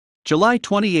July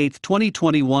 28,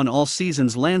 2021. All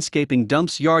Seasons Landscaping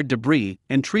dumps yard debris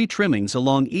and tree trimmings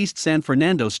along East San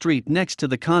Fernando Street next to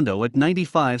the condo at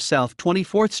 95 South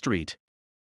 24th Street.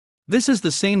 This is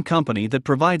the same company that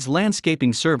provides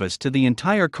landscaping service to the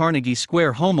entire Carnegie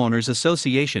Square Homeowners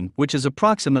Association, which is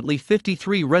approximately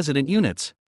 53 resident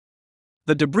units.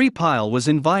 The debris pile was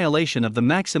in violation of the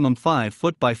maximum 5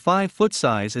 foot by 5 foot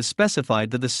size as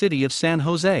specified to the City of San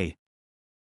Jose.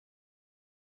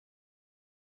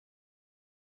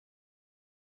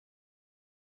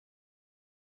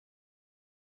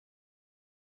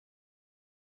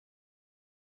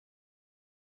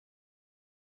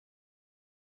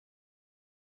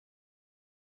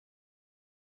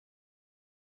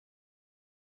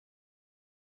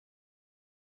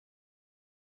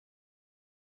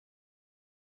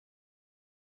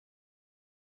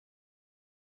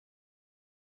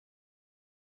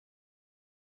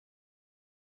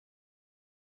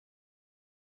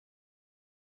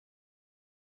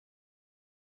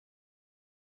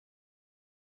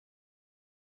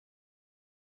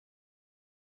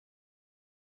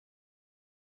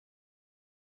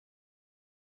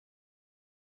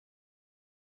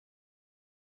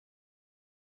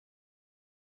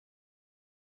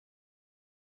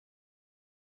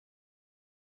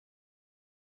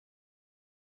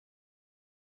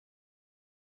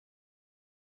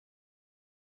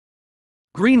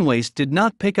 Green Waste did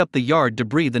not pick up the yard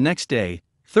debris the next day.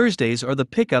 Thursdays are the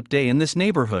pickup day in this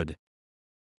neighborhood.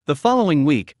 The following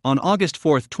week, on August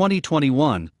 4,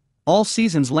 2021, All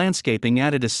Seasons Landscaping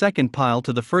added a second pile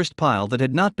to the first pile that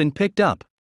had not been picked up.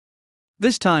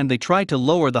 This time they tried to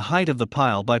lower the height of the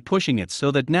pile by pushing it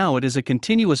so that now it is a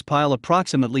continuous pile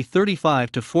approximately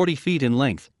 35 to 40 feet in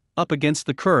length, up against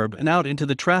the curb and out into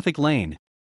the traffic lane.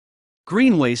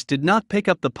 Green Waste did not pick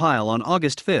up the pile on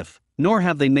August 5, nor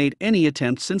have they made any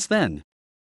attempt since then.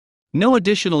 No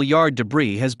additional yard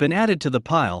debris has been added to the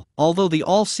pile, although the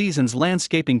All Seasons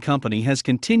Landscaping Company has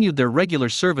continued their regular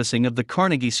servicing of the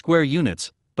Carnegie Square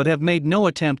units, but have made no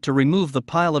attempt to remove the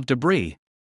pile of debris.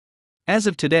 As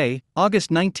of today,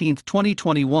 August 19,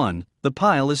 2021, the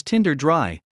pile is tinder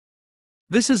dry.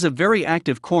 This is a very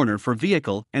active corner for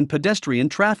vehicle and pedestrian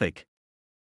traffic.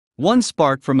 One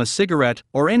spark from a cigarette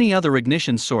or any other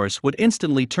ignition source would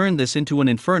instantly turn this into an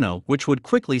inferno, which would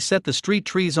quickly set the street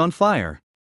trees on fire.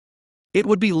 It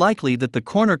would be likely that the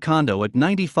corner condo at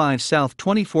 95 South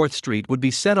 24th Street would be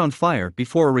set on fire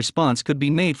before a response could be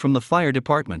made from the fire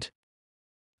department.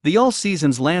 The All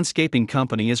Seasons Landscaping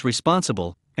Company is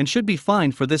responsible and should be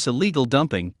fined for this illegal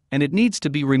dumping, and it needs to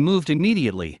be removed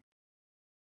immediately.